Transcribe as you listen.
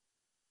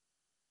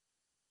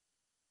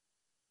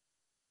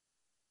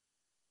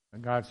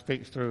God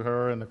speaks through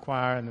her and the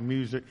choir and the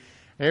music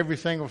every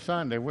single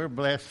Sunday. We're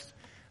blessed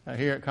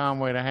here at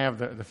Conway to have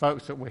the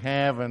folks that we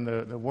have and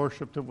the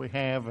worship that we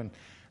have, and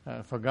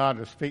for God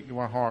to speak to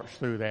our hearts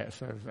through that.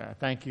 So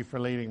thank you for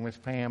leading, Miss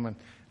Pam, and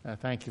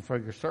thank you for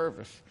your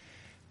service.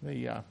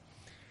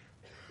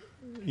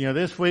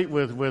 This week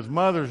with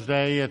Mother's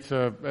Day, it's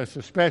a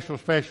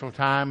special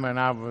time, and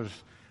I was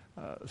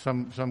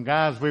some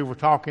guys we were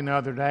talking the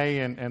other day,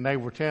 and they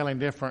were telling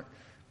different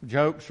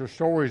jokes or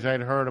stories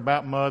they'd heard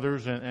about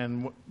mothers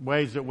and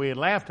ways that we had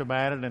laughed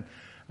about it.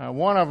 And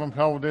one of them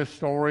told this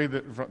story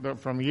that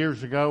from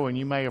years ago, and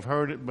you may have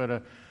heard it,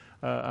 but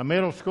a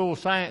middle school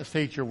science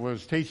teacher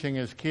was teaching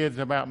his kids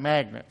about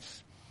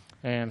magnets.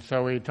 And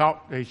so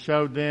he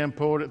showed them,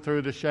 pulled it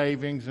through the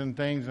shavings and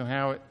things and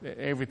how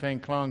everything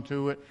clung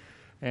to it.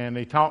 And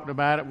he talked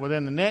about it. Well,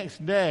 then the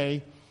next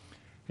day,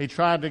 he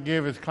tried to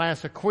give his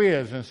class a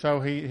quiz. And so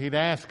he'd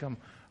ask them,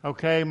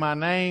 okay, my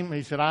name,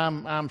 he said,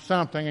 I'm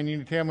something, and you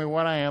can tell me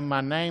what I am. My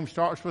name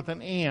starts with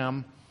an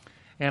M,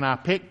 and I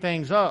pick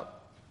things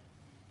up.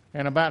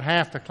 And about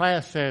half the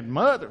class said,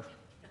 Mother.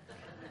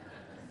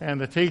 And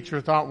the teacher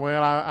thought,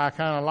 well, I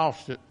kind of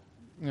lost it,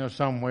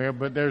 somewhere,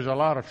 but there's a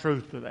lot of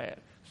truth to that.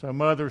 So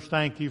mothers,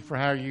 thank you for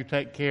how you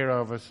take care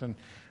of us. And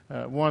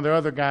one of the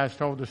other guys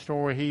told the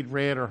story he'd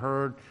read or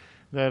heard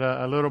that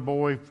a little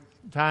boy,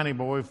 tiny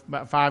boy,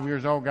 about 5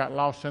 years old, got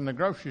lost in the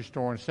grocery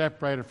store and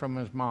separated from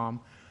his mom.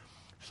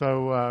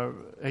 So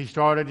he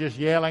started just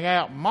yelling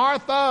out,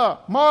 Martha,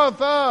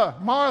 Martha,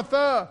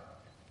 Martha.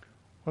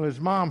 Well, his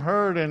mom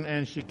heard,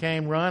 and she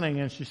came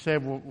running, and she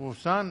said, well,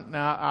 son,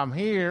 now I'm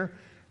here,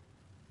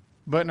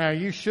 but now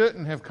you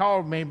shouldn't have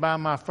called me by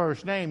my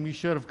first name. You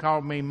should have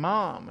called me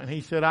Mom. And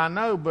he said, I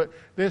know, but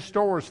this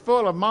store is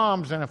full of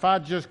moms, and if I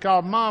just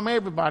called Mom,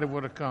 everybody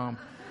would have come.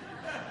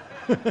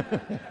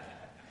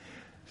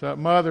 So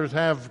mothers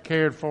have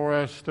cared for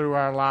us through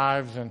our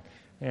lives,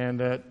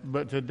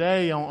 but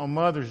today on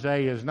Mother's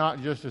Day is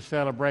not just a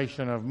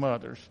celebration of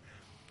mothers.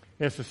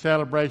 It's a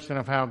celebration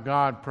of how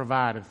God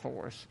provided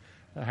for us,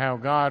 how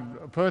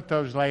God put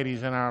those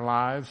ladies in our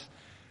lives,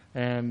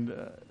 and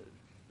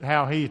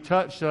how He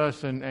touched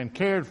us and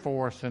cared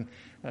for us. And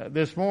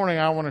this morning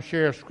I want to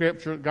share a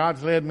scripture.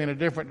 God's led me in a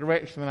different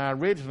direction than I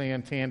originally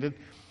intended,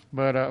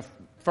 but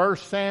 1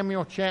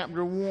 Samuel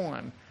chapter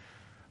 1.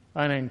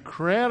 An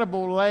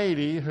incredible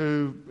lady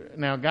who,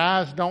 now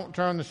guys, don't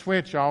turn the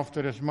switch off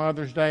that it's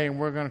Mother's Day and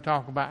we're going to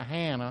talk about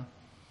Hannah.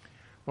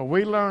 But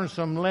we learned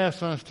some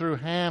lessons through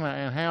Hannah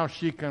and how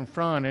she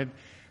confronted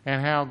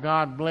and how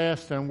God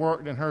blessed and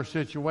worked in her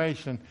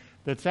situation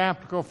that's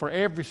applicable for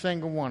every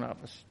single one of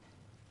us.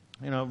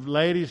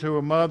 Ladies who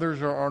are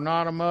mothers or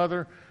not a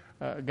mother,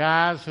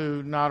 guys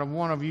who not a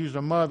one of you's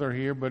a mother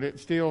here, but it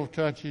still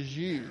touches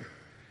you.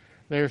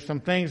 There's some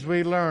things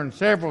we learned,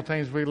 several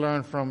things we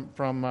learned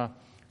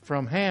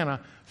from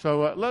Hannah.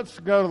 So let's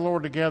go to the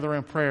Lord together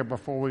in prayer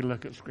before we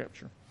look at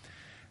Scripture.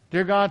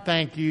 Dear God,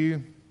 thank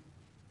you.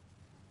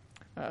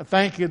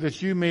 Thank you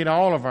that you meet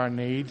all of our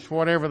needs,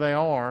 whatever they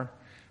are.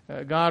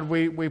 God,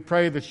 we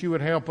pray that you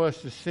would help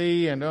us to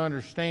see and to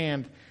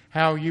understand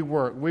how you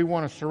work. We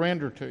want to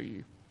surrender to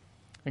you.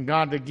 And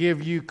God, to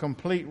give you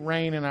complete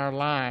reign in our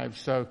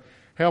lives. So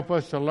help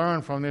us to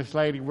learn from this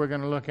lady we're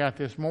going to look at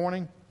this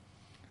morning.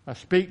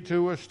 Speak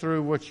to us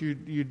through what you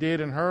did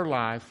in her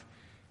life.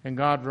 And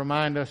God,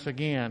 remind us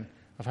again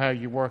of how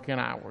you work in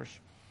ours.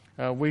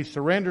 We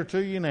surrender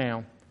to you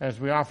now as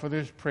we offer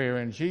this prayer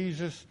in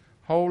Jesus'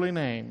 holy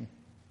name.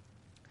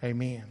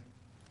 Amen.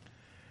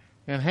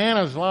 In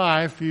Hannah's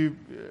life,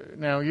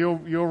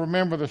 you'll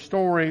remember the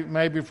story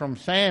maybe from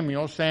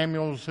Samuel.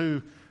 Samuel's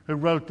who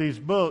wrote these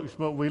books,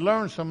 but we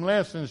learned some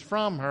lessons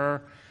from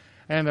her.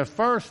 And the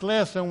first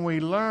lesson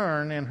we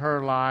learn in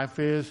her life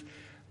is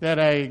that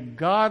a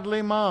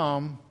godly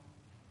mom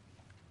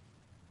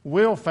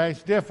will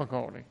face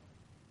difficulty.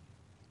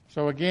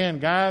 So again,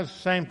 guys,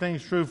 same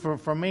thing's true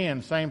for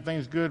men. Same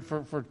thing's good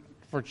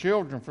for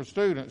children, for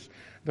students.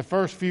 The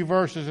first few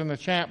verses in the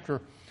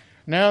chapter.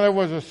 Now there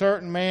was a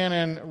certain man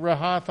in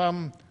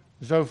Rehoboth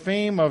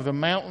Zophim of the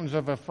mountains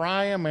of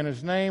Ephraim, and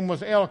his name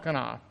was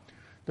Elkanah,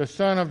 the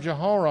son of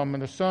Jehoram,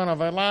 and the son of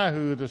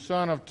Elihu, the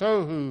son of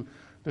Tohu,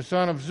 the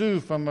son of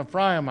Zuph, an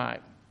Ephraimite.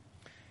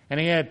 And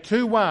he had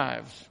 2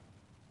 wives.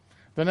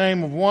 The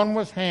name of one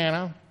was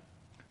Hannah.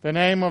 The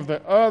name of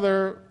the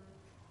other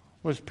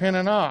was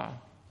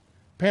Peninnah.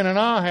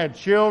 Peninnah had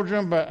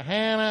children, but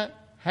Hannah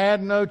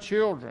had no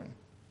children.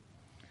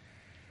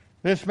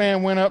 This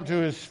man went up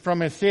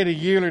from his city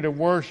yearly to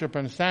worship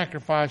and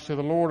sacrifice to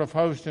the Lord of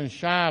hosts in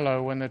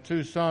Shiloh, and the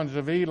 2 sons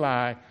of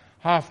Eli,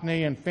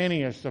 Hophni and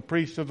Phinehas, the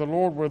priests of the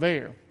Lord, were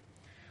there.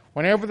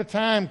 Whenever the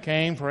time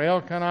came for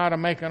Elkanah to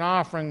make an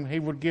offering, he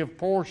would give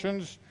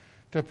portions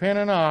to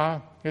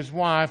Peninnah, his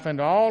wife, and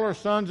to all her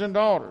sons and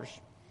daughters.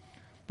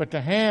 But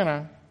to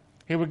Hannah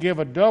he would give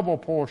a double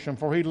portion,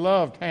 for he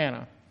loved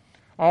Hannah,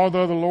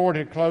 although the Lord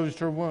had closed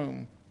her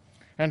womb.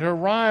 And her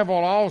rival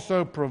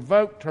also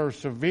provoked her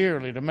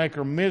severely to make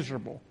her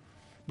miserable,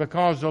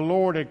 because the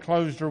Lord had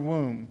closed her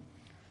womb.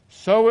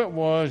 So it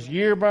was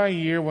year by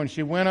year when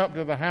she went up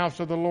to the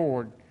house of the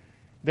Lord.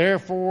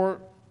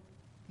 Therefore,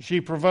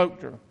 she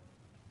provoked her.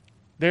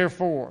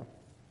 Therefore,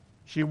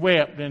 she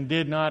wept and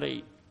did not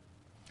eat.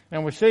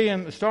 And we see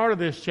in the start of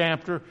this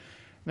chapter,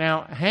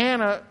 now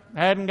Hannah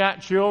hadn't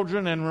got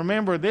children, and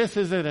remember, this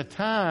is at a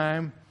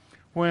time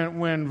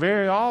when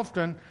very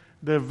often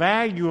the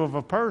value of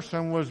a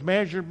person was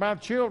measured by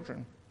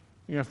children.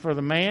 You know, for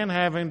the man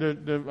having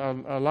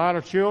a lot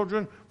of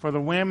children, for the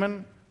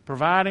women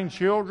providing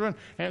children.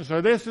 And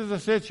so this is a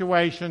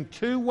situation,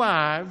 2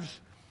 wives,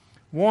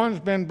 one's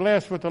been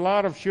blessed with a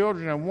lot of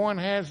children and one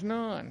has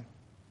none.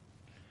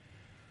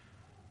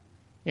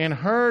 In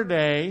her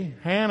day,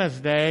 Hannah's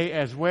day,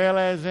 as well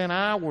as in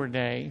our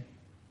day,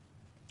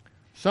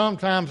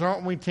 sometimes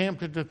aren't we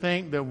tempted to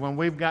think that when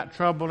we've got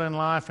trouble in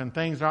life and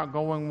things aren't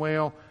going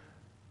well,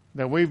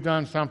 that we've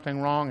done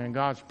something wrong and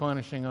God's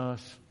punishing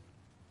us?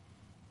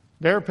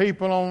 There are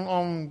people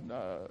on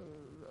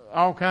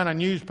all kind of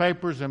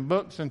newspapers and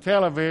books and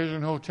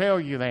television who'll tell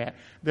you that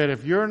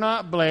if you're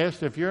not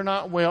blessed, if you're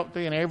not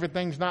wealthy and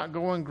everything's not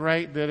going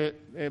great, that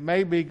it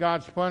may be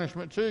God's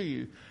punishment to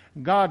you.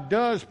 God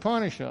does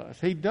punish us.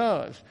 He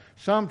does.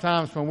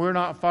 Sometimes when we're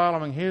not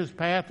following His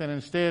path and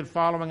instead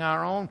following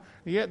our own,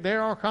 yet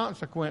there are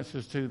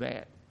consequences to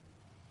that.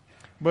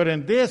 But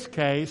in this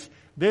case,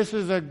 this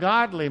is a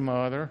godly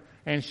mother,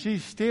 and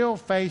she's still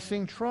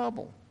facing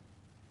trouble.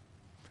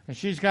 And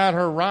she's got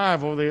her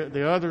rival,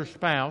 the other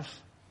spouse,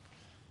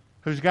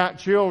 who's got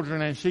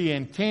children, and she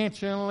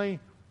intentionally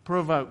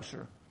provokes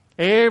her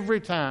every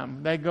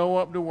time they go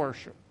up to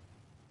worship.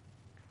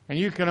 And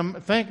you can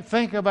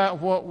think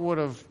about what would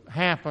have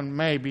happened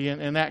maybe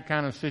in that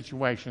kind of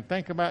situation.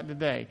 Think about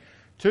today.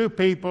 2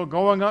 people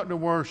going up to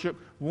worship,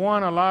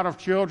 one a lot of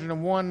children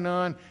and one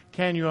none.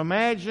 Can you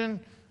imagine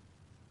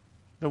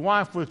the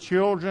wife with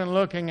children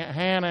looking at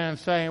Hannah and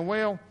saying,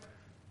 well,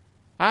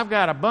 I've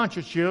got a bunch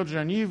of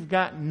children and you've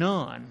got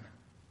none.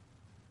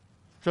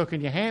 So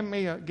can you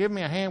give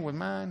me a hand with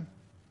mine?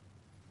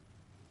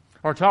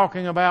 Or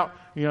talking about,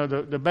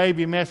 the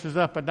baby messes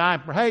up a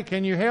diaper. Hey,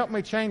 can you help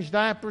me change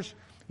diapers?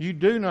 You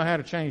do know how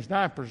to change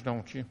diapers,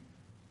 don't you?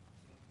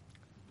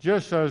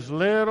 Just those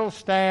little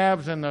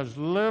stabs and those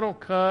little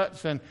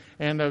cuts and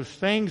those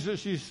things that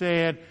she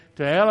said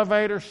to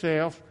elevate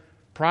herself.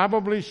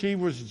 Probably she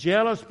was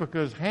jealous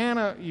because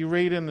Hannah, you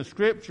read in the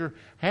Scripture,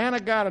 Hannah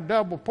got a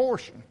double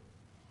portion.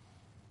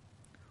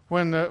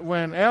 When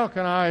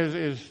Elkanah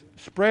is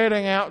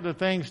spreading out the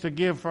things to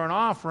give for an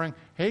offering,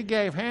 he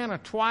gave Hannah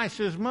twice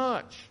as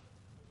much.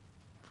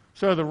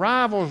 So the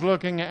rival's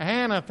looking at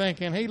Hannah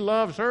thinking he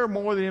loves her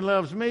more than he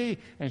loves me,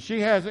 and she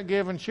hasn't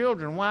given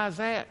children. Why is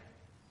that?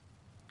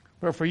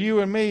 But for you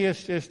and me,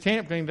 it's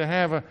tempting to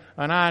have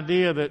an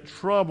idea that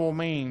trouble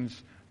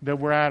means that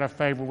we're out of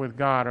favor with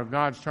God or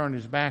God's turned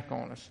His back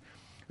on us.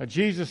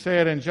 Jesus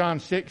said in John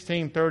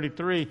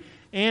 16:33,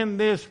 in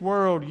this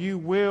world you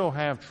will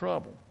have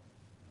trouble.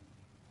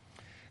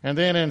 And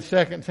then in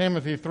 2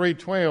 Timothy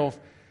 3:12,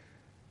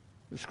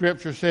 the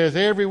Scripture says,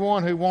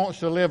 everyone who wants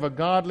to live a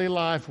godly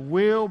life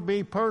will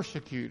be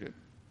persecuted.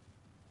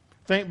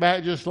 Think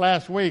back just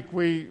last week,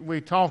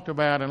 we talked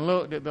about and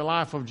looked at the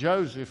life of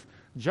Joseph.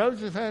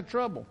 Joseph had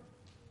trouble.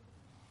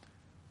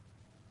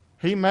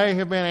 He may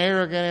have been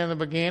arrogant in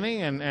the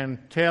beginning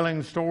and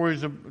telling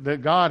stories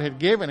that God had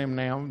given him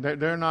now.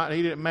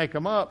 He didn't make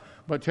them up,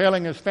 but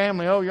telling his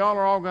family, oh, y'all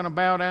are all going to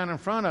bow down in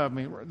front of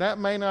me. That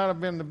may not have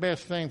been the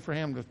best thing for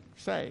him to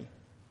say.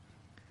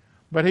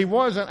 But he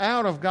wasn't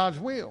out of God's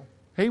will.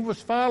 He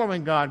was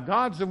following God.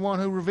 God's the one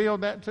who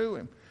revealed that to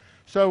him.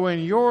 So in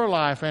your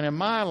life and in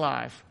my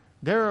life,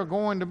 there are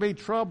going to be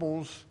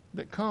troubles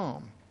that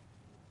come.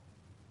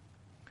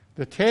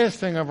 The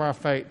testing of our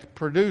faith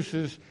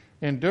produces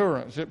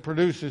endurance. It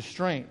produces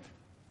strength.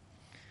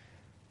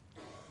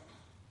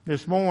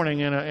 This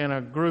morning in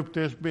a group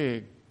this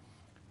big,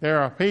 there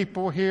are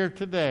people here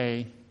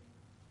today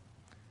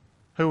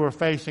who are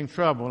facing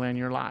trouble in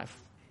your life.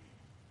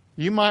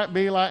 You might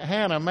be like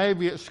Hannah,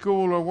 maybe at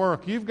school or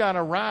work. You've got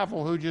a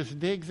rival who just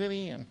digs it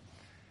in.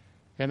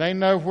 And they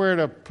know where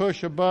to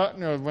push a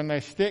button, or when they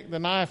stick the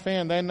knife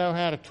in, they know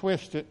how to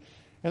twist it.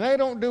 And they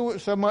don't do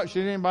it so much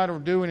that anybody will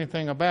do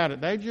anything about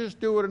it. They just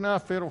do it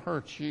enough it'll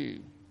hurt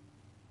you.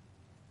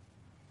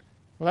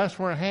 Well, that's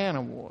where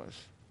Hannah was.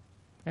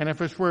 And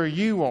if it's where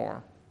you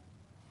are,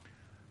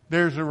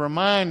 there's a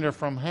reminder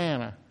from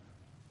Hannah.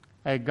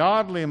 A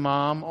godly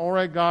mom or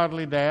a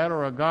godly dad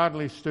or a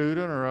godly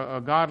student or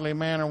a godly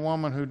man or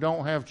woman who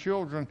don't have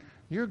children,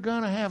 you're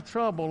going to have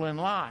trouble in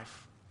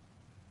life.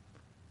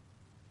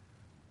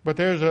 But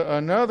there's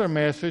another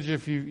message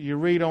if you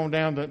read on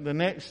down the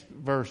next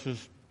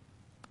verses.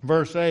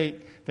 Verse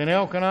 8, then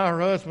Elkanah,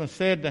 her husband,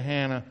 said to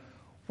Hannah,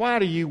 why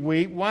do you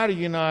weep? Why do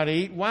you not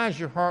eat? Why is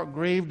your heart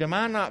grieved? Am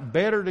I not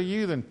better to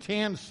you than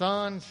 10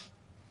 sons?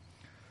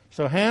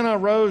 So Hannah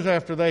arose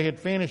after they had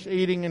finished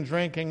eating and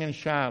drinking in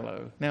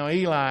Shiloh. Now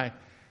Eli,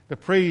 the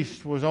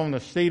priest, was on the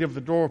seat of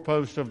the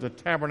doorpost of the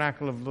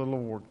tabernacle of the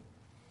Lord.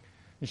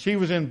 And she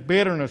was in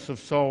bitterness of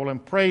soul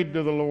and prayed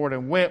to the Lord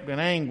and wept in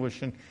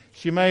anguish. And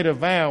she made a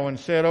vow and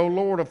said, O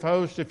Lord of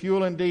hosts, if you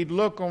will indeed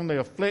look on the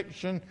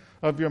affliction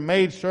of your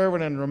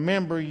maidservant and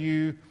remember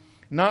you,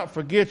 not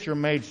forget your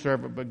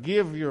maidservant, but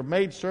give your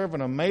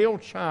maidservant a male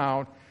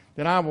child,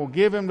 then I will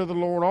give him to the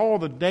Lord all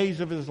the days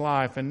of his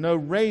life, and no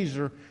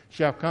razor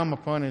shall come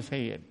upon his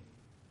head.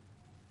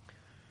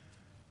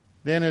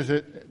 Then as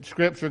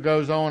Scripture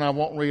goes on, I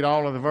won't read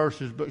all of the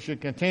verses, but she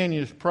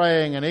continues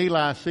praying, and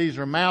Eli sees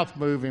her mouth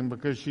moving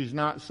because she's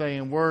not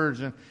saying words,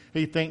 and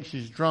he thinks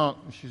she's drunk.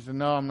 She said,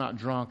 no, I'm not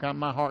drunk.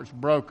 My heart's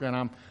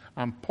broken.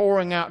 I'm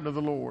pouring out to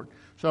the Lord.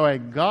 So a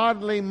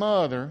godly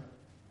mother,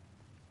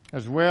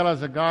 as well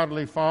as a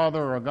godly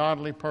father or a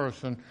godly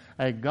person,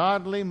 a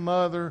godly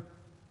mother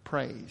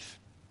prays.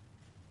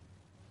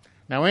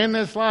 Now in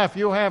this life,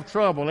 you'll have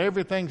trouble.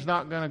 Everything's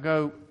not going to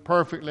go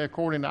perfectly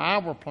according to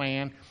our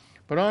plan.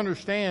 But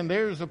understand,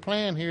 there's a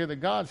plan here that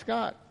God's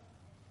got.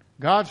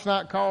 God's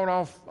not caught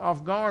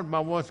off guard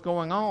by what's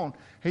going on.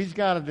 He's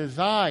got a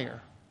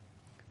desire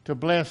to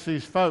bless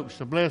these folks,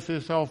 to bless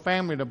this whole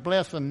family, to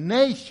bless a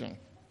nation.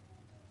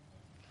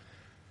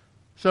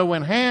 So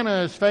when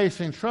Hannah is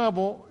facing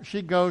trouble,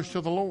 she goes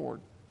to the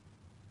Lord.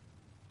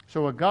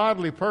 So a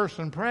godly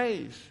person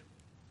prays.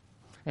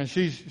 And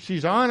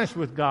she's honest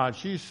with God.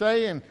 She's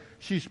saying,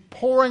 she's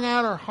pouring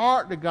out her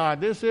heart to God.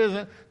 This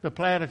isn't the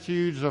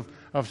platitudes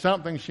of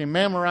something she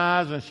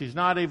memorized and she's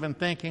not even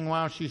thinking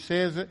while she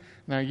says it.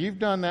 Now, you've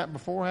done that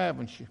before,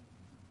 haven't you?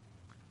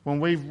 When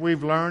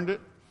we've learned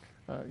it.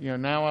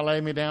 Now I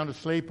lay me down to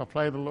sleep. I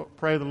pray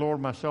the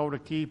Lord my soul to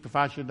keep. If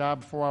I should die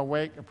before I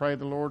wake, I pray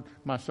the Lord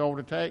my soul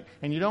to take.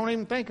 And you don't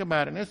even think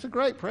about it. And it's a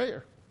great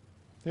prayer.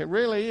 It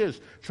really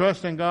is.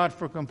 Trusting God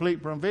for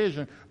complete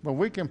provision. But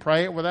we can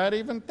pray it without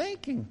even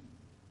thinking.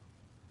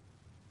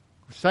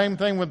 Same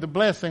thing with the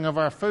blessing of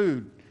our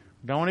food.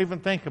 Don't even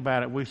think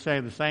about it. We say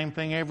the same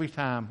thing every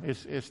time.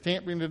 It's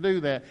tempting to do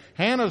that.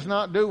 Hannah's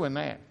not doing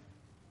that.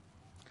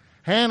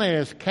 Hannah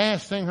is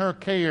casting her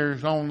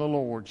cares on the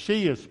Lord.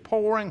 She is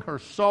pouring her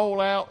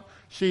soul out.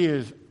 She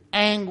is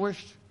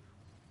anguished.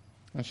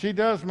 And she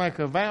does make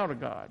a vow to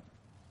God.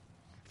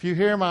 If you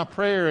hear my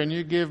prayer and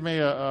you give me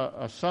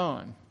a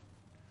son,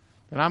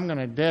 then I'm going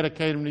to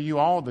dedicate him to you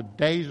all the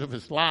days of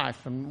his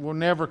life. And we'll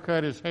never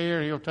cut his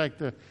hair. He'll take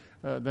the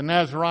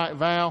Nazirite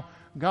vow.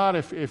 God,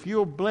 if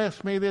you'll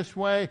bless me this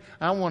way,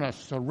 I want to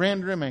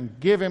surrender him and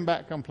give him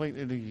back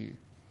completely to you.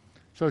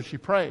 So she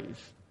prays.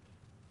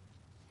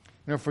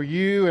 For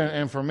you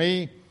and for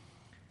me,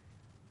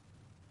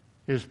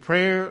 is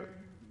prayer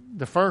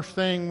the first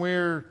thing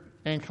we're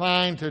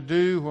inclined to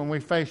do when we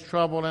face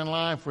trouble in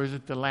life, or is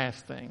it the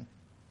last thing?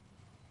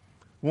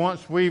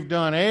 Once we've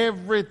done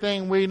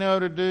everything we know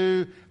to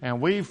do and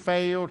we've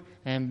failed,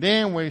 and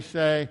then we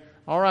say,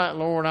 all right,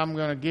 Lord, I'm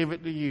going to give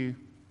it to you.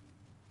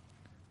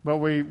 But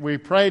we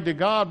prayed to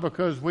God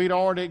because we'd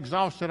already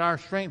exhausted our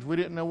strength. We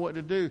didn't know what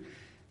to do.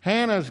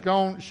 Hannah's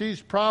gone,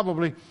 she's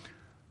probably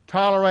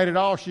tolerated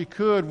all she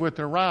could with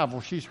her rival.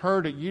 She's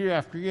heard it year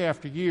after year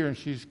after year, and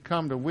she's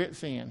come to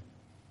wit's end.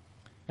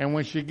 And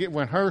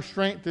when her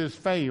strength has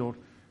failed,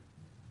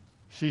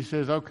 she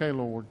says, okay,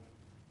 Lord,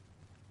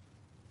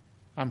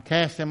 I'm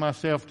casting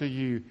myself to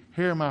you.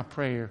 Hear my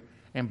prayer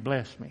and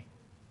bless me.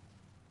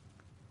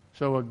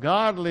 So a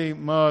godly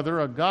mother,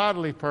 a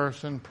godly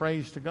person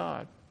prays to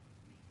God.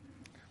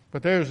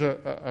 But there's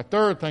a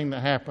third thing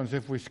that happens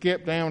if we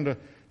skip down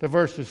to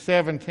verses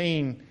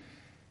 17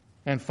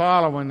 and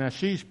following. Now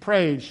she's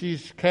prayed,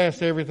 she's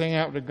cast everything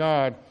out to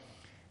God.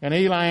 And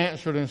Eli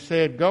answered and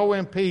said, go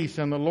in peace,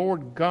 and the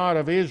Lord God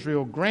of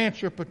Israel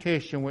grant your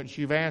petition which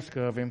you've asked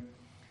of him.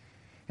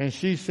 And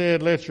she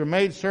said, let your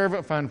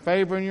maidservant find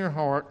favor in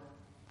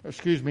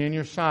in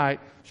your sight.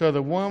 So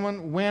the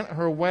woman went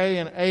her way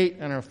and ate,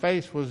 and her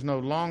face was no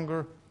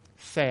longer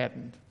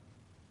saddened.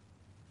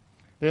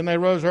 Then they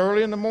rose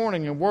early in the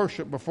morning and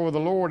worshipped before the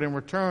Lord, and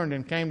returned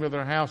and came to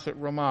their house at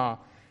Ramah.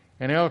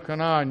 And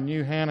Elkanah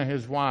knew Hannah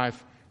his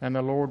wife, and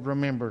the Lord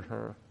remembered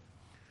her.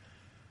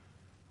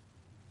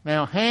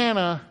 Now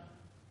Hannah,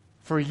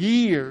 for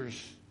years,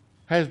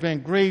 has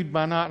been grieved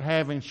by not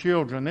having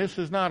children. This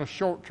is not a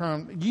short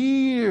term,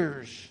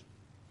 years.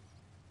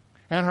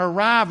 And her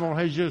rival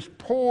has just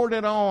poured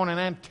it on and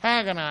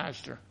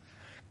antagonized her.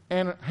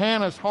 And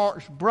Hannah's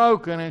heart's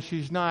broken, and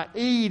she's not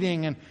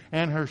eating,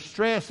 and her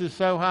stress is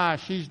so high,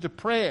 she's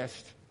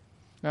depressed.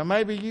 Now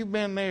maybe you've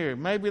been there.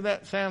 Maybe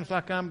that sounds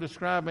like I'm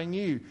describing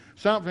you.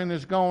 Something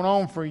that's going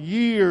on for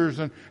years,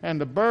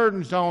 and the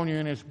burden's on you,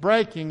 and it's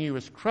breaking you,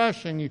 it's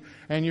crushing you,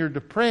 and you're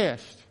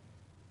depressed.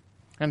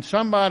 And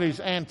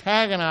somebody's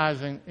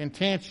antagonizing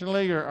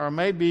intentionally, or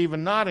maybe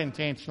even not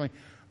intentionally,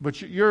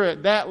 but you're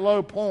at that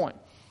low point.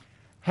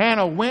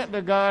 Hannah went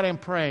to God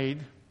and prayed.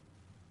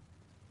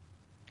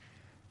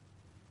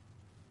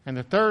 And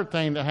the third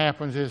thing that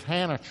happens is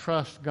Hannah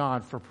trusts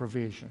God for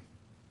provision.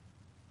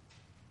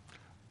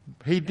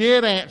 He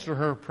did answer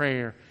her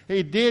prayer.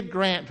 He did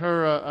grant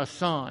her a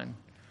son.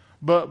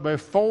 But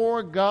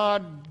before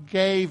God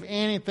gave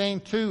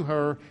anything to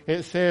her,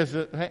 it says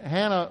that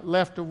Hannah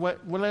left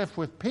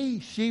with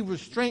peace. She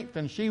was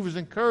strengthened. She was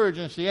encouraged,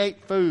 and she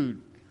ate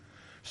food.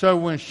 So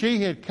when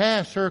she had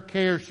cast her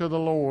cares to the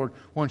Lord,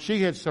 when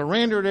she had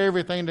surrendered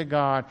everything to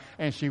God,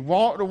 and she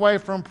walked away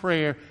from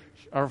prayer,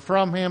 or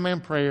from Him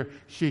in prayer,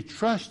 she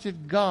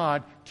trusted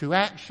God to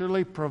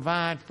actually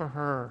provide for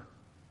her.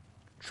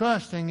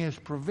 Trusting His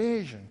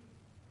provision.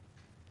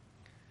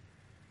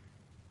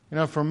 You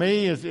know, for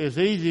me, it's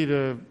easy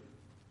to,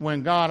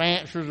 when God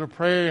answers a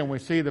prayer and we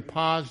see the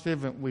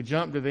positive, and we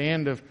jump to the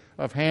end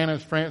of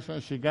Hannah's, for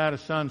instance, she got a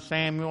son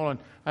Samuel, and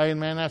hey,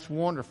 man, that's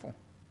wonderful.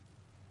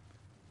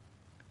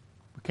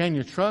 But can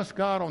you trust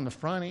God on the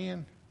front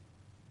end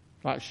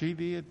like she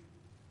did?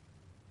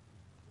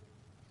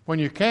 When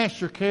you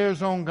cast your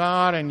cares on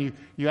God and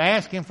you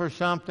ask Him for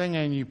something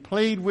and you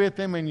plead with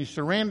Him and you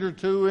surrender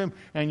to Him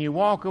and you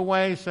walk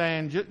away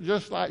saying,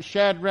 just like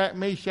Shadrach,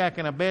 Meshach,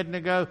 and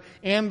Abednego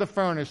in the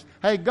furnace,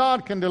 hey,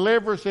 God can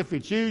deliver us if He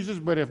chooses,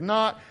 but if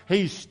not,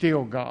 He's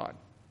still God.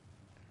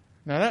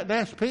 Now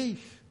that's peace.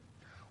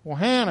 Well,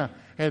 Hannah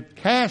had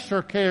cast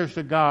her cares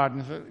to God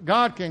and said,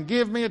 God can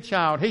give me a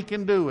child. He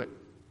can do it.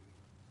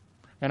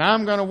 And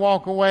I'm going to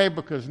walk away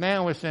because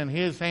now it's in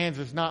His hands.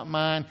 It's not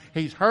mine.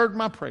 He's heard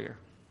my prayer.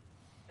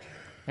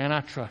 And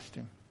I trust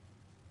Him.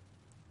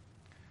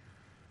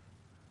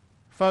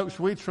 Folks,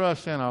 we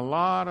trust in a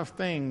lot of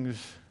things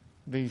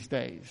these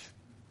days.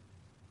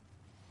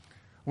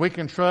 We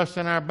can trust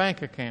in our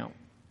bank account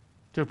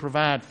to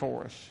provide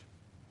for us.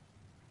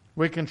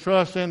 We can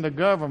trust in the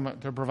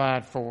government to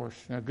provide for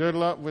us. Now, good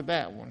luck with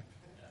that one.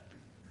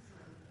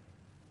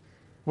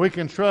 We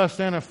can trust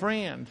in a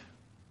friend.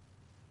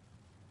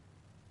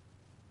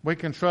 We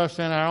can trust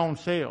in our own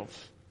selves.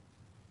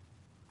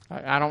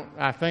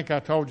 I think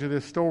I told you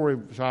this story,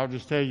 so I'll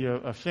just tell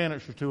you a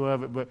sentence or two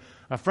of it. But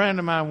a friend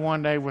of mine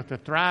one day with a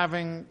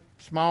thriving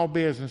small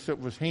business, it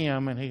was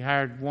him, and he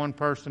hired one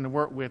person to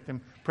work with him,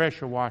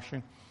 pressure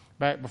washing,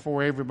 back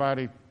before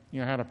everybody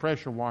had a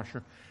pressure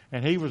washer.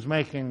 And he was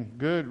making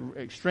good,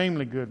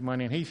 extremely good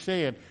money. And he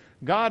said,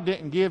 God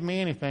didn't give me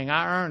anything.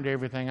 I earned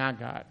everything I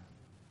got.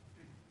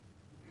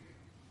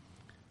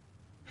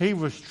 He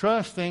was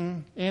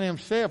trusting in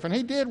himself. And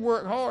he did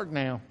work hard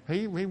now.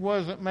 He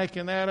wasn't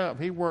making that up.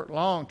 He worked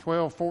long,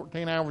 12,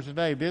 14 hours a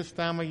day. This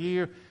time of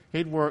year,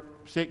 he'd work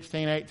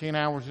 16, 18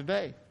 hours a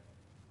day.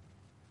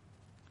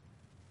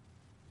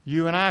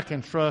 You and I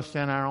can trust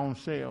in our own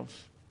selves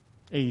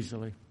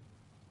easily.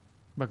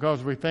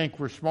 Because we think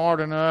we're smart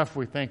enough.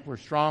 We think we're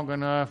strong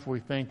enough. We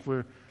think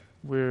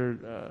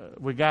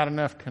we got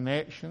enough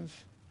connections.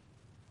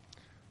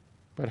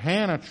 But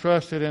Hannah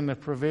trusted in the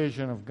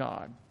provision of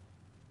God.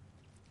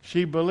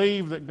 She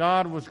believed that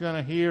God was going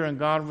to hear and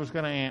God was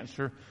going to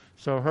answer.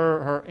 So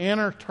her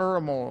inner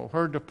turmoil,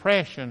 her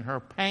depression,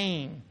 her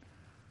pain,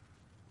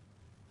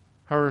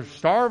 her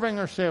starving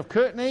herself,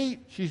 couldn't eat.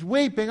 She's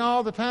weeping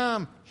all the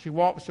time. She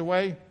walks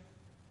away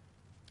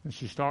and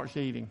she starts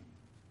eating.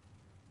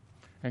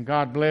 And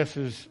God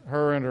blesses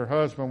her and her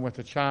husband with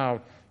a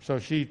child. So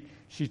she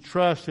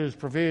trusts His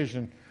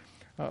provision.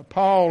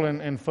 Paul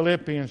in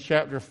Philippians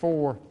chapter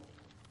 4,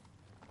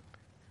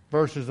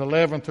 verses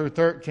 11 through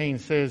 13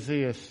 says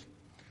this,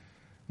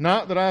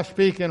 not that I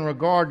speak in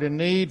regard to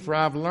need, for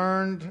I've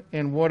learned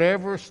in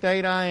whatever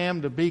state I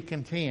am to be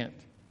content.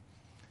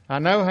 I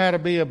know how to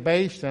be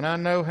abased and I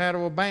know how to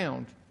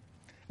abound.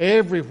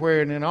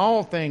 Everywhere and in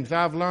all things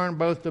I've learned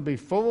both to be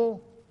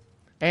full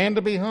and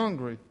to be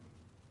hungry,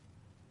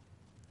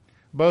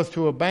 both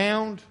to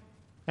abound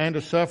and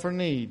to suffer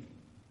need.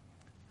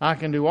 I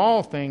can do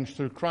all things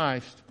through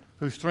Christ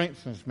who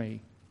strengthens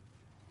me.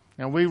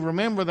 Now we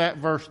remember that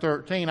verse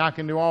 13, I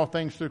can do all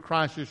things through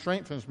Christ who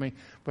strengthens me.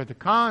 But the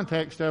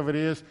context of it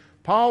is,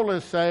 Paul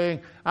is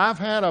saying, I've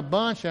had a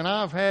bunch and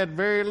I've had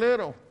very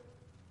little.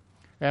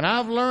 And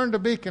I've learned to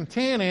be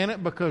content in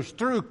it because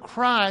through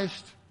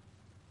Christ,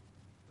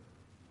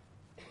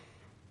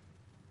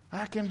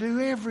 I can do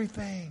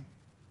everything.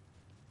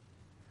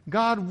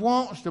 God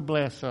wants to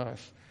bless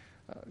us.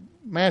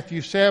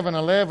 Matthew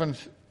 7:11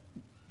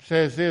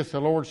 says this, the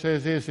Lord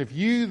says this, if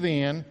you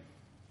then,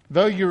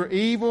 though you're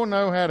evil,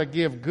 know how to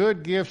give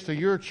good gifts to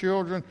your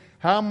children,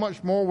 how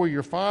much more will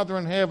your Father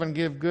in heaven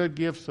give good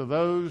gifts to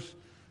those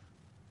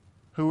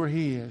who are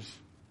His?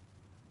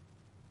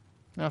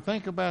 Now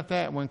think about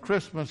that. When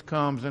Christmas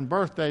comes and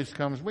birthdays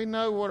comes, we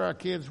know what our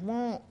kids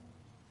want.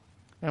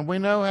 And we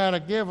know how to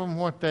give them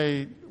what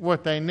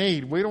they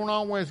need. We don't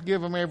always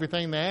give them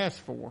everything they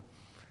ask for.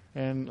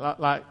 And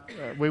like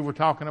we were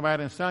talking about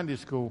in Sunday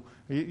school,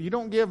 you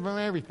don't give them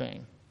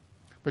everything.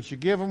 But you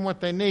give them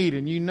what they need,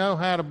 and you know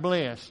how to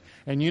bless.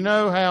 And you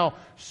know how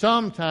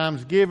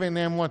sometimes giving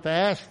them what they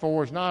ask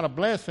for is not a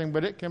blessing,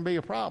 but it can be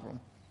a problem.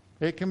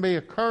 It can be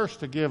a curse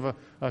to give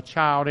a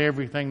child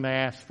everything they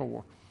ask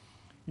for.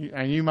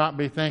 And you might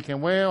be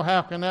thinking, well,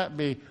 how can that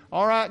be?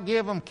 All right,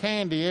 give them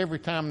candy every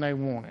time they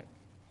want it.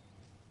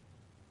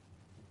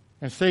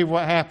 And see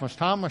what happens.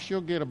 Thomas,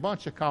 you'll get a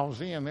bunch of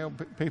calls in.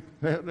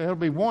 They'll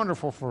be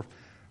wonderful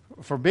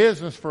for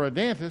business for a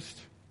dentist.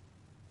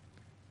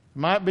 It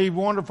might be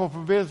wonderful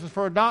for visits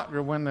for a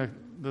doctor when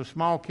the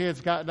small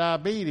kids got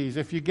diabetes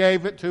if you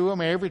gave it to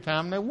them every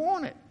time they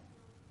want it.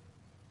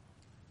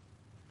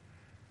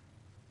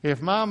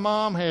 If my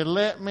mom had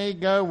let me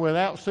go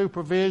without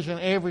supervision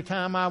every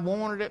time I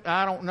wanted it,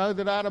 I don't know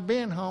that I'd have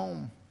been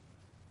home.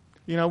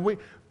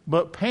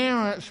 But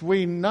parents,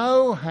 we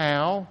know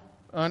how,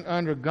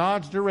 under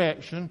God's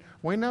direction,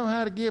 we know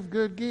how to give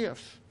good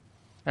gifts.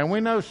 And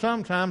we know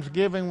sometimes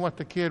giving what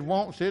the kid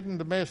wants isn't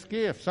the best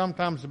gift.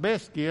 Sometimes the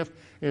best gift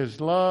is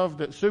love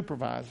that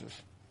supervises.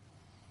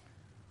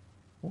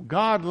 Well,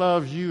 God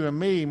loves you and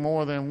me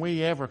more than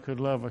we ever could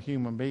love a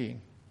human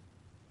being.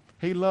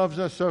 He loves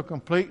us so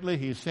completely,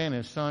 He sent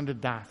His Son to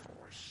die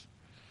for us.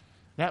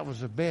 That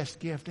was the best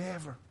gift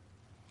ever.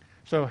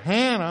 So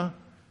Hannah,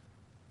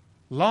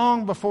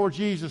 long before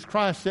Jesus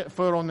Christ set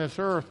foot on this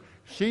earth,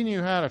 she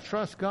knew how to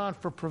trust God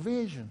for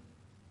provision.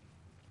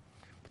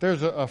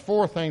 There's a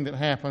fourth thing that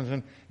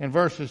happens in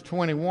verses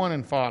 21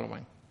 and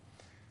following.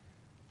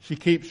 She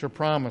keeps her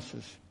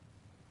promises.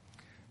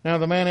 Now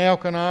the man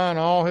Elkanah and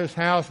all his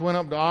house went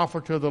up to offer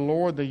to the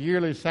Lord the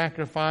yearly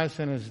sacrifice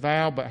and his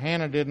vow, but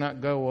Hannah did not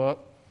go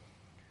up.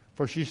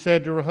 For she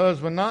said to her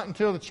husband, not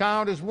until the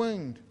child is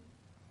weaned.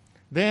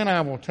 Then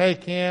I will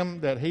take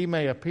him that he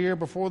may appear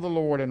before the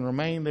Lord and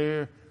remain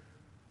there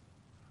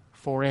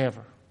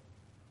forever.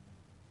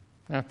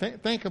 Now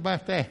think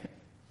about that.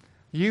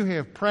 You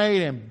have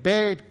prayed and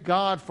begged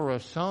God for a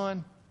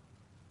son.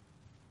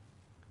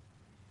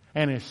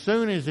 And as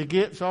soon as he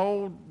gets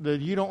old, that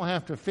you don't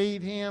have to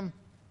feed him,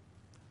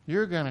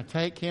 you're going to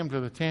take him to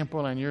the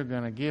temple and you're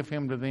going to give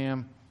him to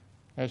them,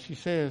 as she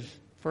says,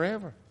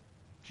 forever.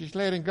 She's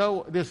letting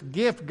go. This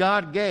gift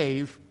God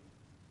gave,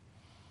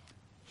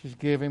 she's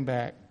giving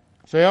back.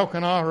 So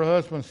Elkanah, her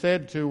husband,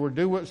 said to her,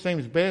 do what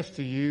seems best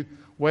to you.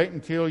 Wait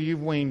until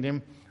you've weaned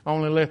him.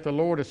 Only let the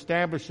Lord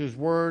establish His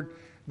word.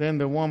 Then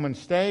the woman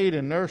stayed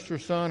and nursed her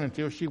son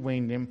until she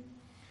weaned him.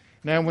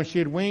 Now when she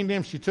had weaned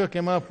him, she took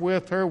him up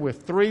with her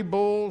with 3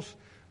 bulls,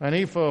 an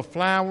ephah of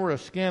flour, a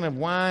skin of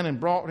wine, and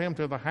brought him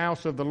to the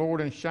house of the Lord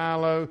in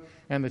Shiloh,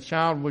 and the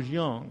child was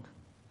young.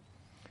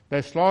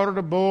 They slaughtered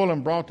a bull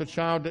and brought the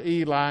child to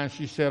Eli, and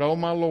she said, O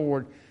my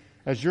Lord,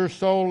 as your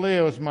soul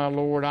lives, my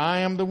Lord, I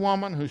am the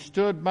woman who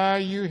stood by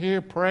you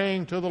here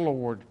praying to the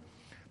Lord.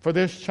 For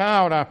this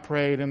child I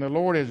prayed, and the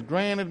Lord has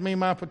granted me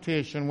my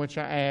petition which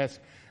I asked.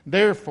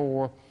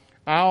 Therefore,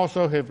 I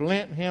also have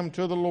lent him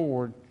to the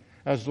Lord.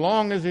 As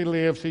long as he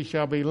lives, he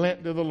shall be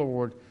lent to the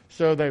Lord.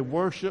 So they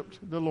worshipped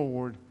the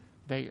Lord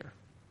there.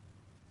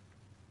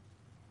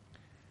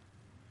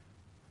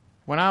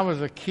 When I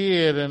was a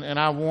kid and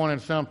I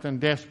wanted something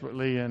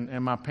desperately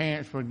and my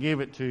parents would give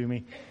it to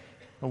me,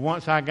 but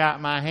once I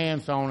got my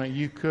hands on it,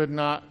 you could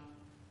not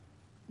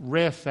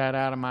wrest that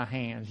out of my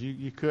hands.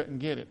 You couldn't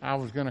get it. I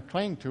was going to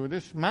cling to it.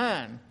 This is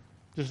mine.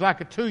 Just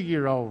like a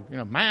 2-year-old.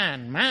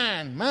 Mine,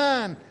 mine,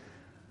 mine.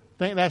 I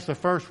think that's the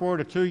first word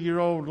a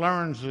 2-year-old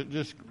learns.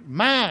 Just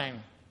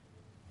mine.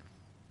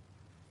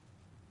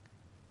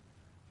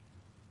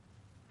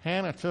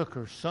 Hannah took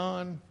her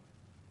son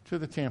to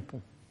the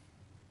temple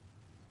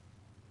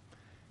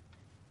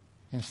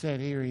and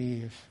said, here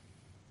he is.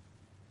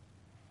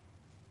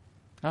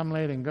 I'm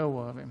letting go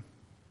of him.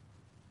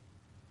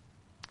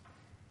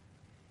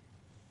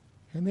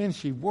 And then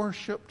she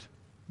worshiped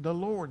the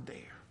Lord there.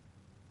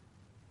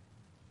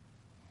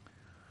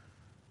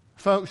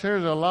 Folks,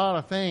 there's a lot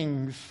of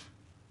things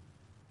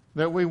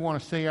that we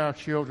want to see our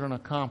children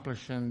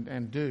accomplish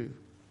and do.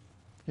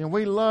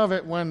 We love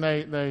it when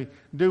they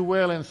do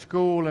well in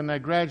school and they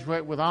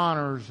graduate with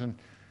honors, and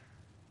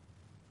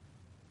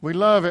we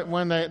love it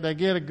when they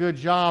get a good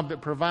job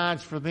that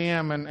provides for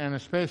them and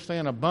especially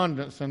in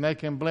abundance, and they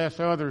can bless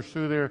others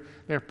through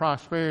their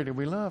prosperity.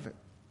 We love it.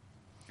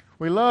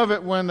 We love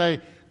it when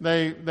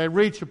they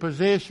reach a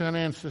position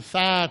in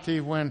society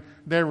when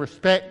they're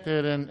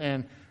respected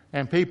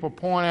and people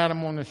point at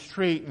them on the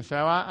street and say,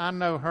 oh, I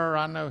know her,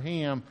 I know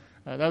him.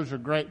 Those are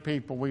great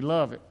people. We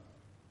love it.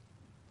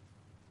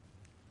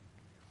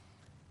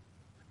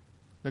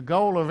 The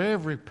goal of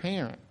every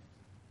parent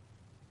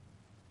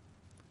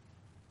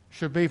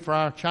should be for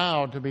our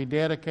child to be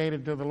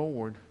dedicated to the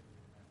Lord,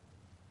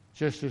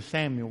 just as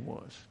Samuel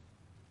was.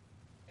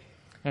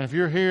 And if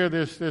you're here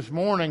this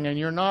morning and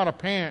you're not a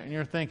parent and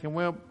you're thinking,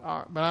 well,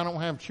 but I don't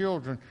have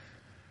children.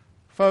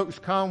 Folks,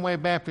 Conway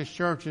Baptist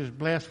Church is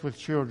blessed with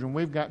children.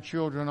 We've got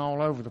children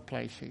all over the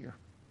place here.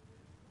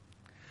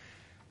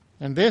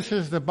 And this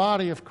is the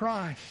body of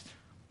Christ.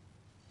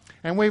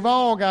 And we've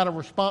all got a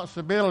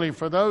responsibility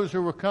for those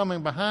who are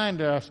coming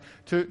behind us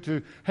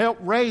to help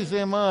raise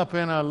them up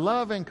in a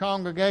loving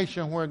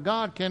congregation where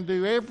God can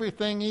do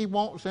everything He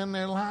wants in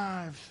their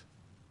lives.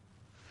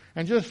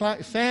 And just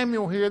like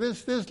Samuel here,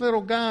 this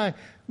little guy,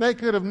 they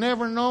could have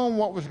never known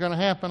what was going to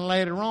happen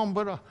later on,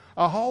 but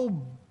a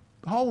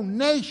whole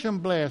nation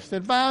blessed,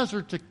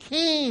 advisor to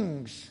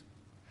kings.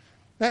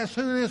 That's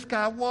who this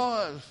guy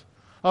was.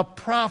 A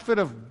prophet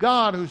of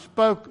God who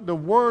spoke the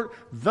word,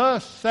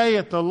 thus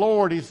saith the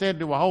Lord, he said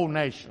to a whole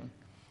nation.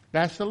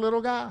 That's the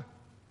little guy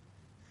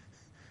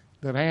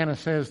that Hannah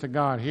says to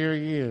God, here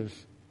he is.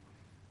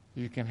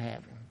 you can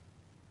have him.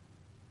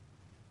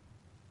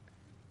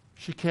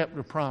 She kept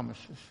her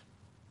promises.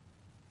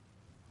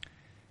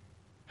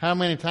 How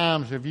many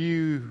times have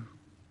you,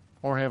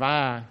 or have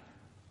I,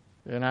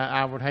 and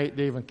I would hate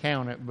to even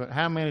count it, but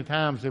how many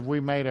times have we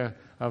made a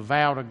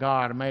vow to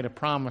God, or made a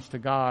promise to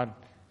God,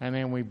 and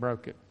then we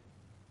broke it?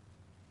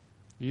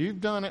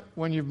 You've done it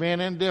when you've been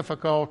in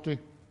difficulty.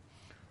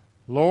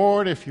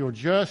 Lord, if you'll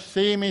just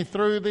see me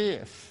through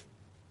this,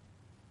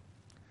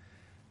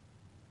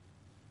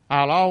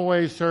 I'll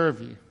always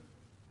serve you.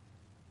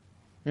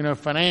 You know,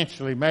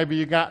 financially, maybe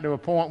you got to a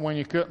point when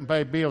you couldn't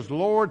pay bills.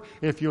 Lord,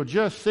 if you'll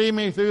just see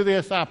me through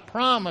this, I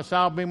promise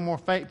I'll be more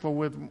faithful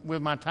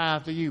with my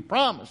tithe to you.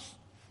 Promise.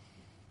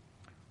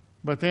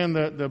 But then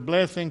the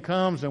blessing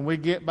comes and we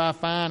get by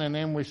fine, and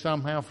then we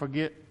somehow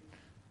forget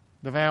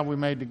the vow we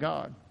made to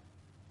God.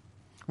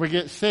 We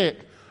get sick.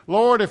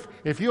 Lord,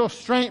 if you'll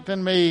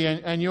strengthen me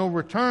and you'll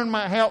return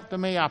my health to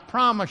me, I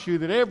promise you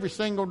that every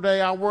single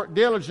day I work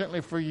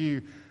diligently for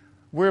you.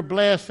 We're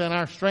blessed and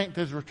our strength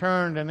is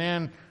returned, and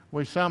then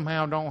we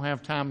somehow don't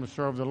have time to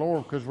serve the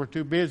Lord because we're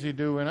too busy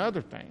doing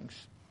other things.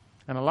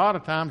 And a lot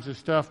of times it's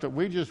stuff that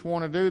we just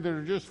want to do that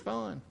are just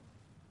fun.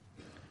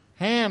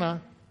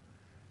 Hannah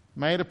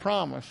made a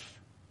promise.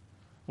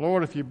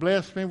 Lord, if you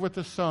bless me with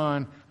a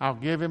son, I'll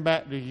give him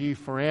back to you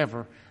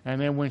forever. And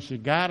then when she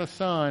got a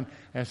son,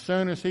 as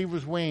soon as he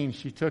was weaned,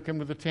 she took him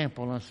to the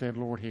temple and said,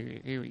 Lord,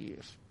 here he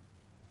is.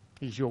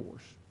 He's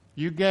yours.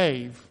 You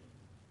gave.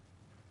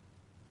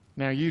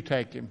 Now you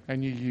take him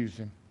and you use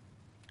him.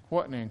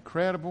 What an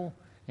incredible,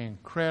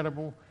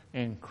 incredible,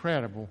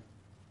 incredible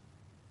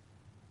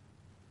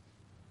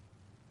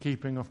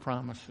keeping of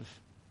promises.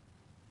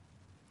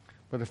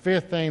 But the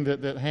fifth thing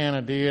that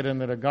Hannah did,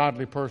 and that a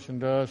godly person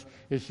does,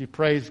 is she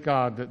praised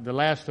God. The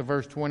last of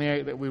verse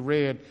 28 that we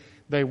read,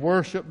 they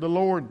worshiped the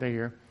Lord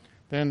there.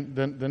 Then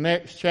the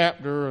next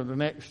chapter, or the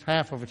next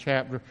half of a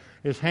chapter,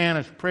 is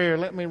Hannah's prayer.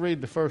 Let me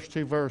read the first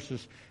two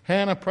verses.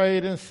 Hannah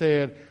prayed and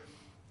said,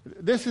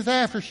 this is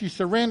after she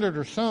surrendered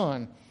her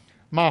son.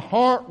 My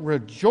heart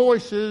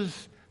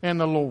rejoices in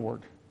the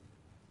Lord.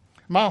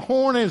 My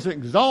horn is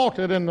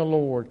exalted in the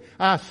Lord.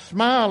 I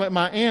smile at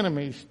my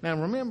enemies. Now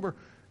remember,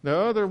 the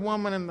other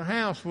woman in the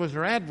house was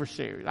her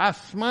adversary. I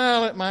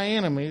smile at my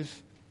enemies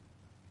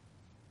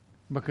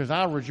because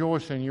I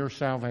rejoice in your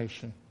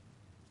salvation.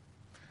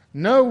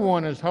 No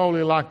one is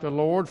holy like the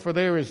Lord, for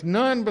there is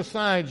none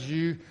besides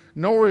you,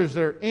 nor is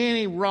there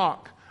any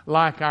rock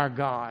like our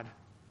God.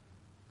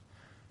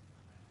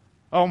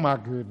 Oh my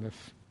goodness.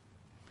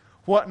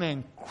 What an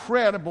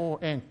incredible,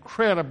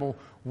 incredible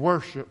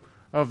worship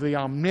of the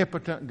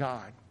omnipotent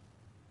God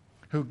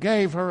who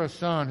gave her a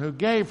son, who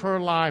gave her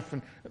life.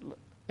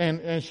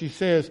 And she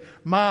says,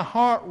 my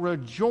heart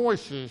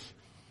rejoices.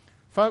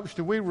 Folks,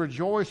 do we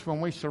rejoice when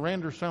we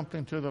surrender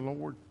something to the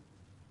Lord?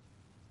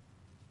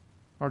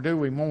 Or do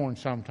we mourn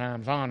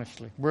sometimes,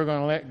 honestly? We're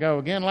going to let go.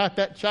 Again, like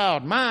that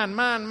child. Mine,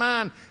 mine,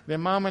 mine. Then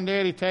mom and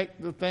daddy take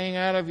the thing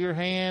out of your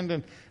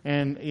hand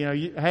and you know,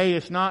 hey,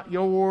 it's not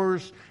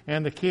yours.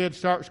 And the kid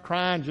starts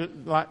crying, just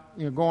like,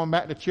 you know, going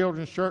back to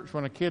children's church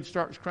when a kid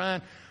starts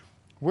crying.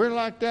 We're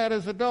like that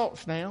as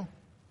adults now.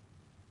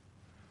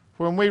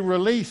 When we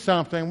release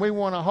something, we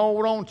want to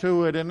hold on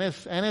to it, and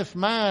it's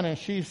mine. And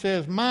she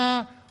says,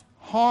 my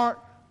heart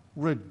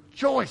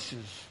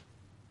rejoices.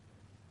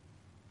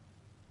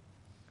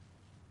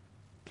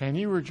 Can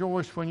you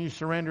rejoice when you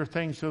surrender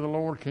things to the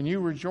Lord? Can you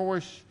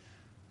rejoice,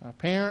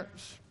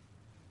 parents,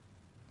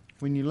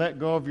 when you let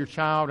go of your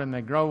child and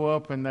they grow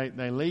up and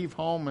they leave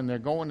home and they're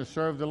going to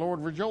serve the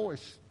Lord?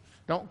 Rejoice.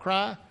 Don't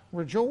cry.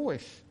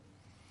 Rejoice.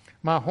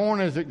 My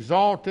horn is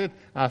exalted.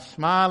 I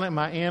smile at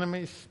my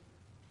enemies.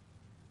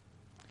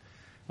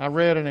 I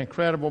read an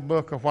incredible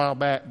book a while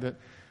back that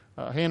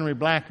Henry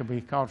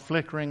Blackaby called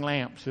Flickering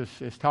Lamps.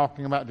 It's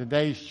talking about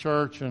today's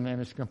church and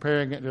it's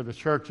comparing it to the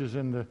churches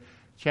in the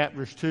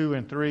chapters 2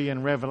 and 3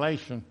 in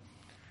Revelation.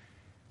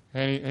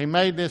 And he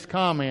made this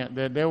comment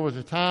that there was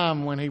a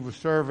time when he was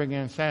serving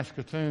in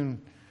Saskatoon,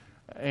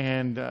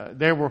 and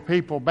there were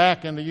people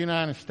back in the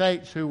United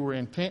States who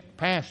were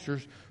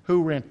pastors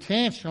who were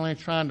intentionally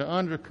trying to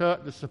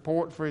undercut the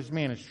support for his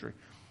ministry.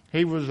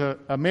 He was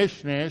a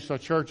missionary, so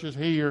churches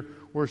here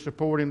were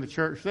supporting the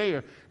church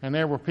there. And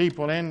there were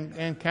people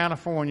in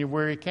California,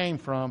 where he came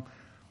from,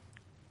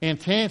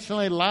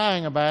 intentionally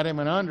lying about him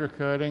and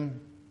undercutting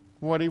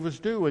what he was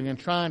doing and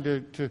trying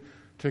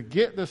to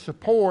get the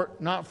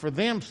support, not for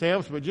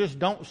themselves, but just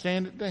don't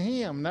send it to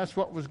him. That's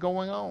what was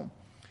going on.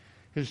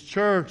 His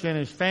church and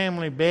his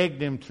family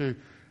begged him to,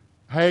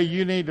 hey,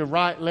 you need to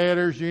write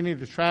letters, you need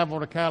to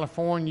travel to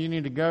California, you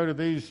need to go to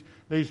these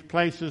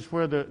places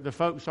where the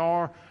folks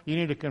are, you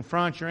need to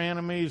confront your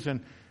enemies.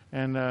 And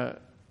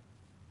Mr.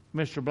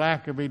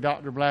 Blackaby,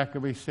 Dr.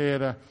 Blackaby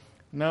said,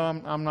 no,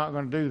 I'm not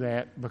going to do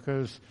that,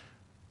 because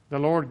the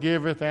Lord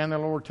giveth and the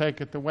Lord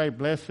taketh away.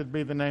 Blessed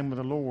be the name of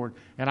the Lord.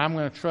 And I'm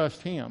going to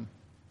trust him.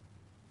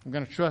 I'm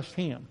going to trust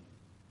him.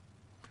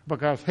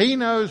 Because he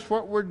knows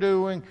what we're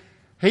doing.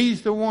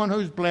 He's the one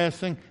who's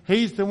blessing.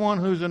 He's the one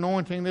who's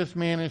anointing this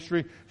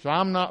ministry. So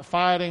I'm not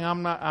fighting.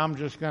 I'm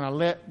just going to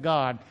let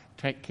God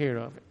take care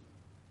of it.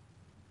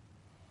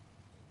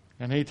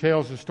 And he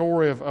tells the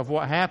story of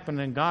what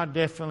happened, and God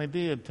definitely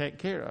did take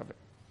care of it.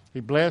 He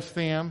blessed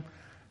them,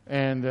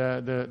 and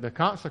the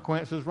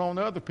consequences were on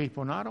the other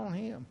people, not on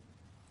him.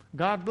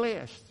 God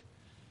blessed.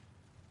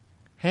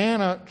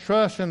 Hannah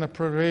trusts in the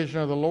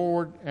provision of the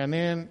Lord, and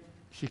then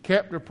she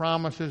kept her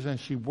promises and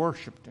she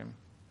worshiped him.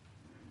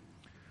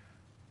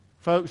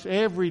 Folks,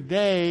 every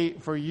day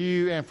for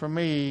you and for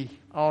me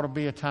ought to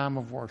be a time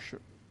of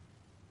worship.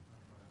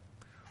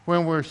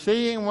 When we're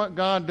seeing what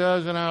God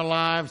does in our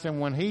lives, and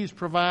when he's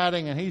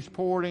providing and he's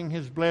pouring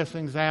his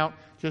blessings out,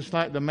 just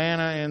like the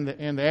manna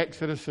in the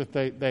Exodus that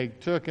they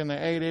took and they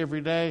ate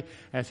every day,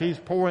 as he's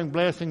pouring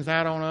blessings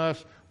out on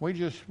us,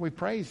 we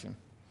praise him.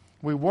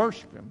 We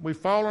worship him. We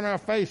fall on our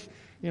face.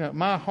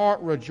 My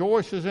heart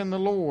rejoices in the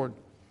Lord.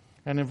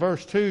 And in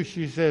verse 2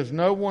 she says,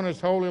 no one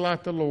is holy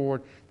like the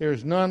Lord. There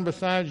is none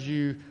besides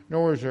you,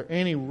 nor is there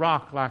any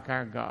rock like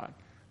our God.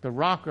 The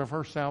rock of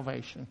her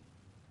salvation.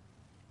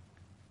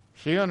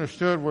 She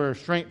understood where her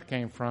strength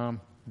came from.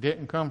 It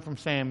didn't come from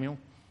Samuel.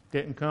 It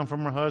didn't come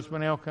from her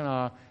husband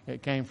Elkanah.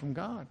 It came from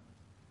God.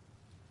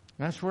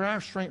 That's where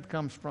our strength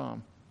comes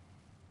from.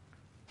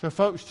 So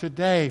folks,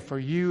 today for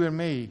you and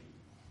me,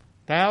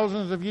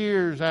 thousands of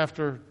years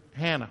after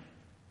Hannah,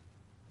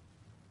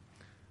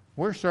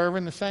 we're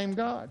serving the same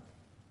God.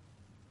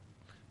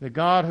 The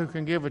God who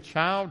can give a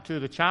child to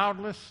the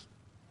childless.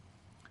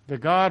 The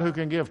God who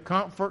can give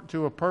comfort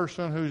to a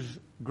person who's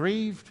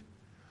grieved.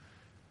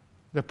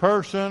 The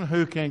person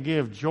who can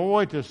give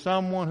joy to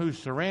someone who's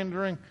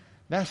surrendering.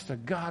 That's the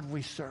God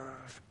we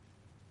serve.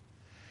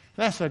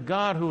 That's a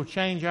God who will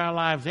change our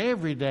lives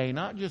every day,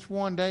 not just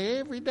one day,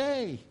 every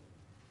day.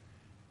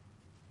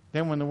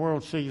 Then when the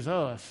world sees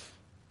us,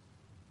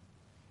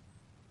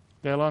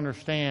 they'll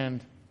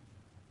understand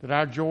that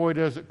our joy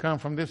doesn't come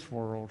from this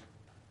world.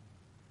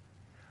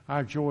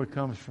 Our joy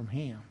comes from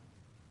him.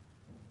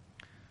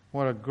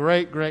 What a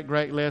great, great,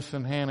 great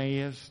lesson Hannah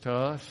is to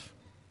us.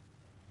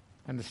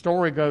 And the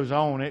story goes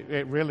on.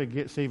 It really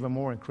gets even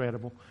more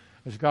incredible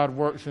as God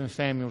works in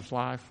Samuel's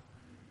life.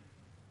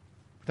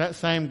 That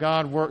same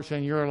God works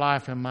in your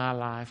life and my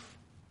life.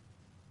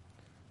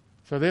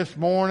 So this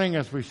morning,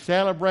 as we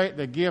celebrate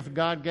the gift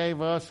God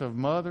gave us of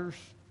mothers,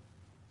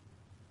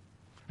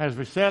 as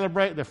we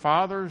celebrate the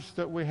fathers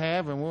that we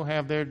have, and we'll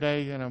have their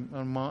day in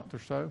a month or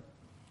so,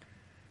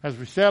 as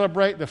we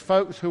celebrate the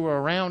folks who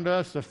are around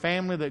us, the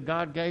family that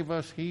God gave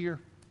us here,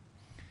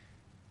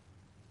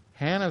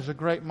 Hannah's a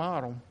great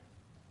model.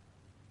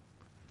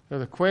 So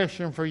the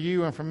question for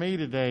you and for me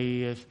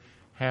today is,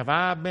 have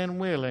I been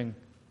willing,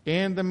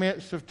 in the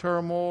midst of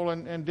turmoil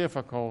and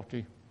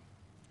difficulty,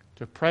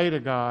 to pray to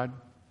God,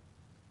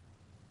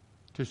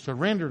 to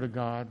surrender to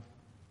God,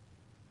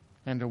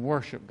 and to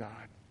worship God,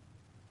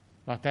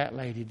 like that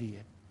lady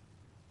did?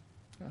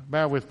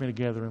 Bow with me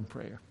together in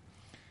prayer.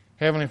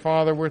 Heavenly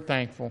Father, we're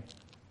thankful.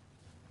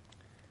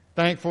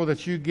 Thankful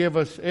that you give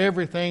us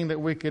everything that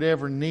we could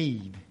ever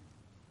need.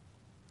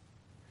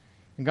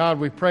 And God,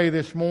 we pray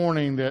this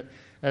morning that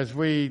as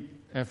we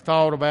have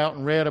thought about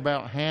and read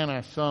about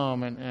Hannah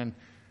some and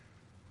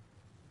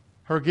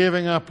her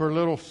giving up her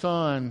little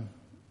son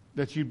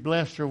that you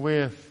blessed her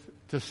with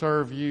to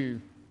serve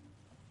you.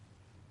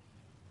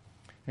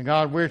 And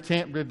God, we're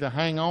tempted to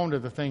hang on to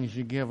the things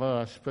you give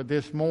us. But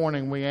this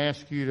morning we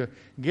ask you to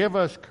give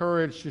us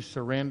courage to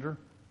surrender.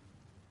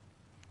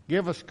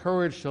 Give us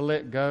courage to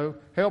let go.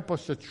 Help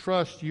us to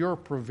trust your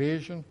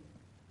provision.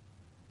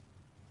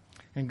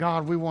 And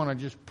God, we want to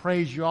just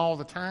praise you all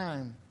the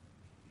time.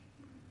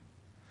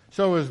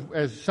 So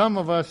as some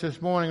of us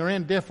this morning are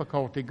in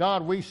difficulty,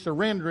 God, we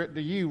surrender it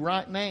to you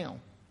right now.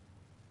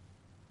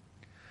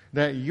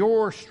 That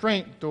your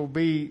strength will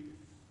be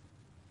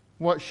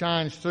what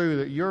shines through,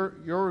 that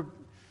your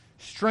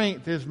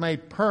strength is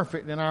made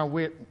perfect in our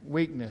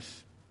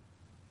weakness.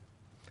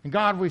 And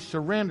God, we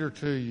surrender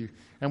to you,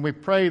 and we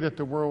pray that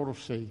the world will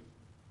see.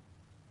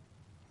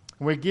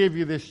 And we give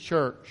you this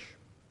church.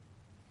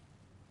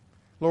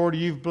 Lord,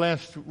 you've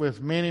blessed with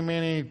many,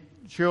 many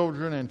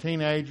children and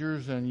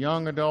teenagers and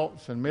young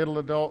adults and middle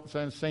adults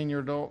and senior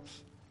adults.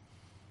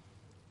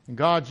 And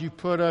God, you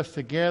put us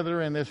together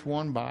in this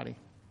one body.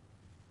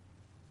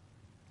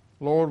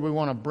 Lord, we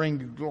want to bring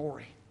you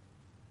glory.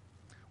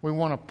 We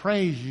want to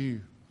praise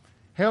you.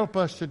 Help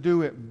us to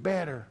do it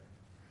better.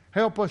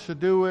 Help us to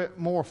do it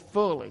more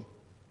fully.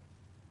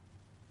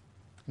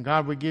 And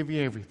God, we give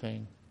you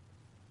everything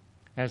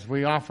as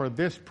we offer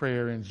this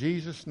prayer in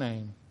Jesus'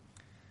 name.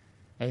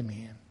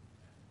 Amen.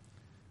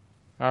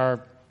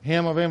 Our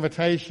hymn of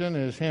invitation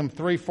is hymn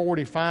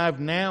 345,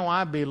 Now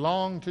I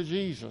Belong to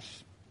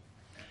Jesus.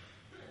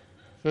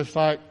 Just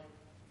like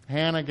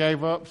Hannah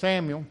gave up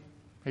Samuel,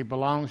 he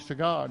belongs to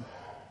God.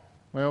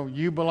 Well,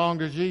 you belong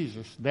to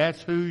Jesus.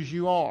 That's whose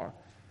you are.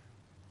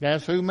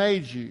 That's who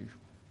made you.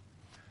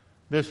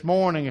 This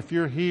morning, if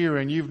you're here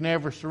and you've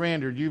never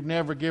surrendered, you've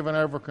never given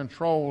over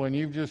control, and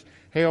you've just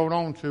held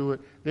on to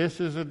it, this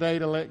is a day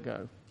to let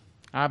go.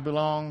 I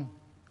belong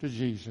to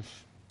Jesus.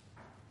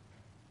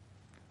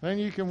 Then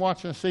you can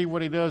watch and see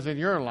what he does in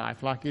your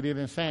life, like he did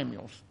in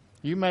Samuel's.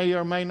 You may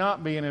or may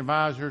not be an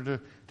advisor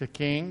to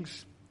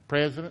kings,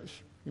 presidents.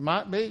 You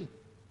might be.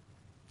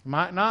 You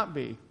might not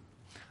be.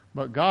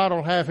 But God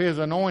will have his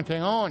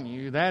anointing on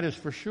you, that is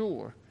for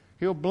sure.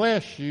 He'll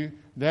bless you,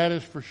 that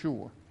is for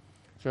sure.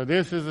 So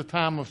this is a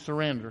time of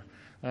surrender.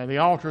 The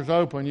altar's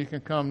open. You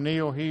can come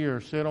kneel here,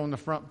 sit on the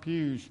front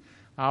pews.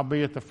 I'll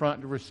be at the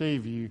front to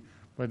receive you.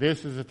 But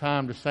this is a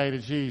time to say to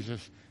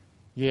Jesus,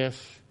 yes,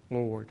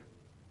 Lord,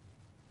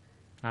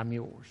 I'm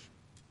yours.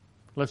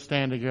 Let's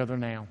stand together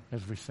now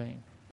as we sing.